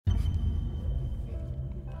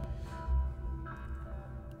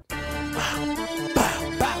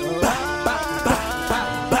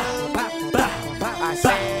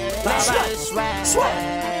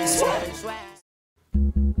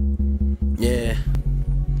Yeah,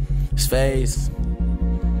 it's Phase.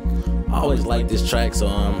 I always like this track, so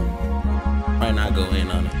right now I go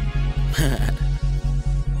in on it.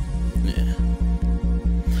 Yeah.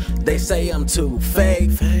 They say I'm too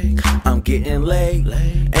fake, I'm getting late.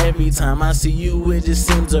 Every time I see you, it just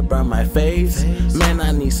seems to burn my face. Man,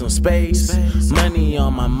 I need some space, money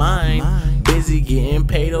on my mind. Busy getting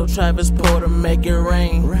paid, oh Travis Porter, make it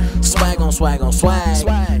rain. Swag on swag on swag,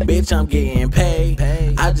 bitch, I'm getting paid.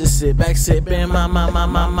 I just sit back sipping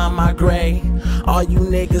my gray. All you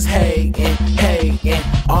niggas hating,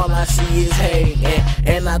 all I see is hating.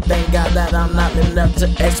 And I thank God that I'm not living up to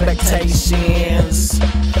expectations.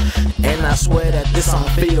 And I swear that this song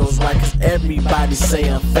feels right, cause everybody say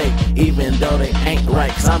I'm fake, even though they ain't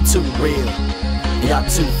right, cause I'm too real. Y'all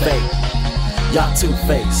too fake, y'all too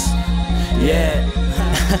fakes. Yeah.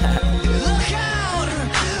 Look out,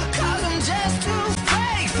 cause I'm just too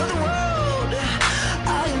fake for the world.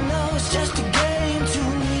 All you know is just a